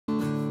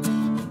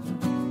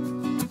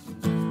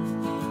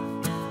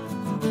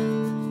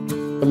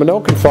The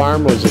Menoken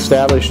Farm was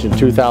established in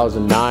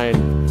 2009,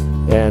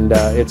 and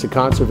it's a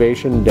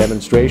conservation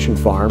demonstration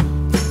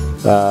farm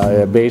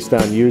based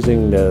on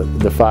using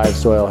the 5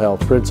 soil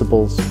health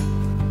principles.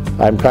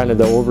 I'm kind of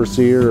the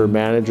overseer or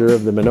manager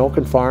of the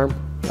Menoken Farm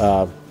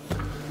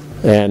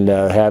and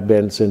have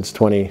been since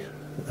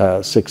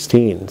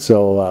 2016.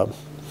 So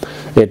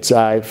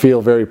I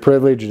feel very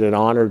privileged and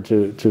honored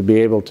to be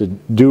able to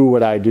do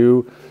what I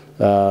do.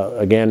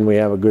 Again, we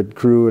have a good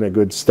crew and a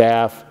good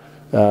staff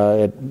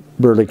at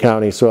Burleigh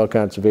County Soil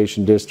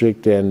Conservation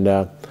District,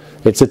 and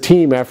it's a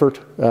team effort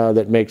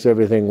that makes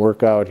everything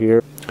work out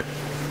here.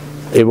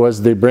 It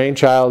was the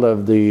brainchild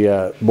of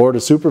the Board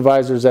of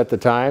Supervisors at the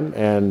time,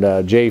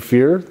 and Jay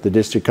Fear, the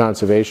District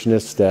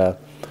Conservationist,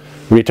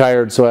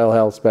 retired soil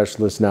health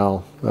specialist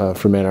now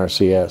from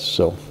NRCS.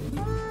 So.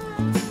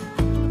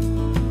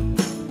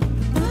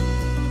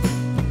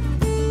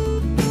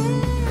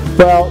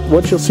 Well,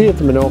 what you'll see at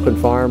the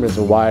Menoken Farm is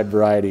a wide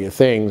variety of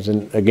things,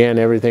 and again,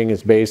 everything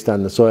is based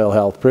on the soil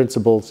health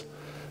principles.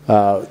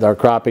 Our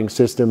cropping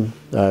system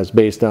is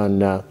based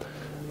on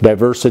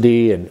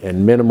diversity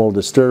and minimal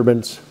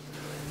disturbance,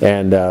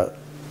 and a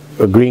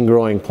green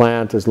growing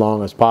plant as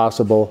long as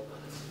possible,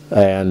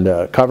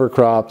 and cover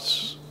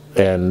crops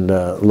and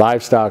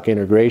livestock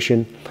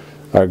integration.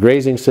 Our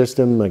grazing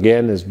system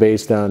again is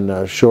based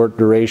on short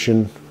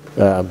duration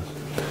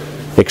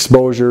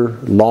exposure,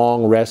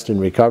 long rest and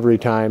recovery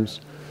times.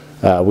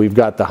 We've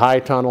got the high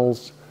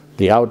tunnels,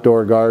 the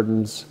outdoor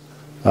gardens,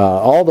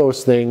 all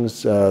those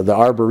things, the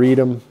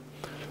arboretum,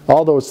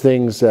 all those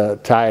things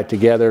tie it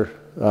together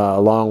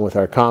along with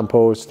our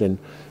compost and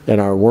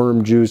our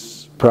worm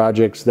juice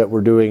projects that we're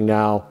doing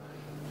now.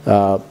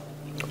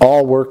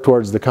 All work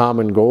towards the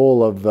common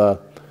goal of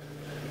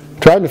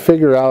trying to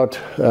figure out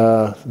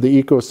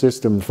the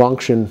ecosystem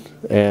function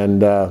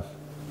and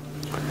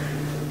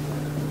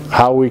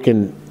how we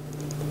can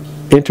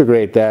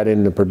integrate that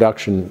in the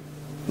production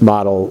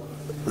model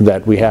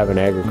that we have in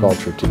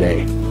agriculture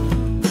today.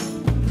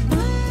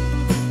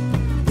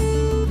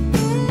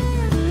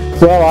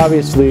 Well,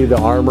 obviously the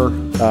armor,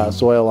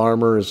 soil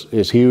armor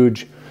is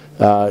huge.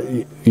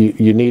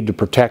 You need to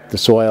protect the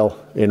soil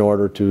in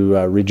order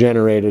to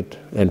regenerate it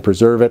and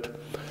preserve it.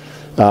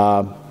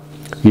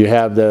 You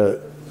have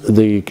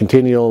the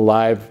continual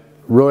live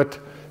root,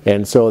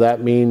 and so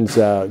that means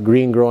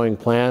green growing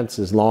plants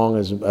as long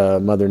as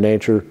Mother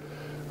Nature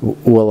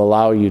will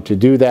allow you to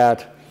do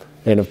that.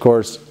 And of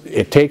course,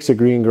 it takes a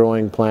green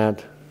growing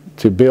plant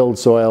to build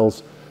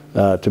soils,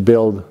 to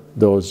build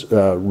those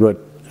root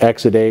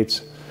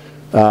exudates.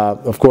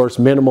 Of course,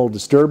 minimal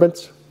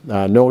disturbance,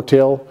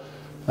 no-till.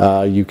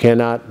 You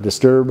cannot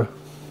disturb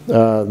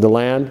the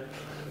land.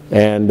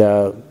 And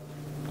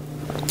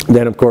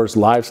then of course,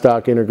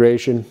 livestock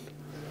integration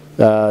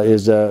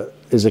is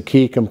a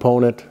key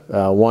component,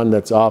 one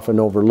that's often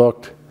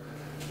overlooked.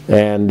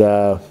 And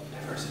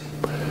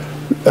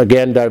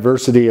again,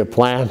 diversity of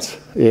plants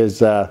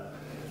is,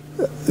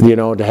 you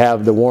know, to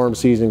have the warm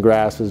season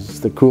grasses,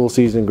 the cool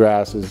season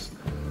grasses,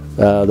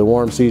 the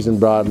warm season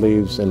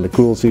broadleaves and the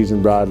cool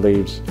season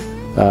broadleaves.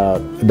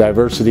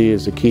 Diversity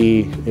is a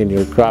key in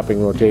your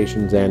cropping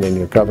rotations and in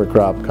your cover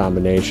crop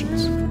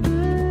combinations.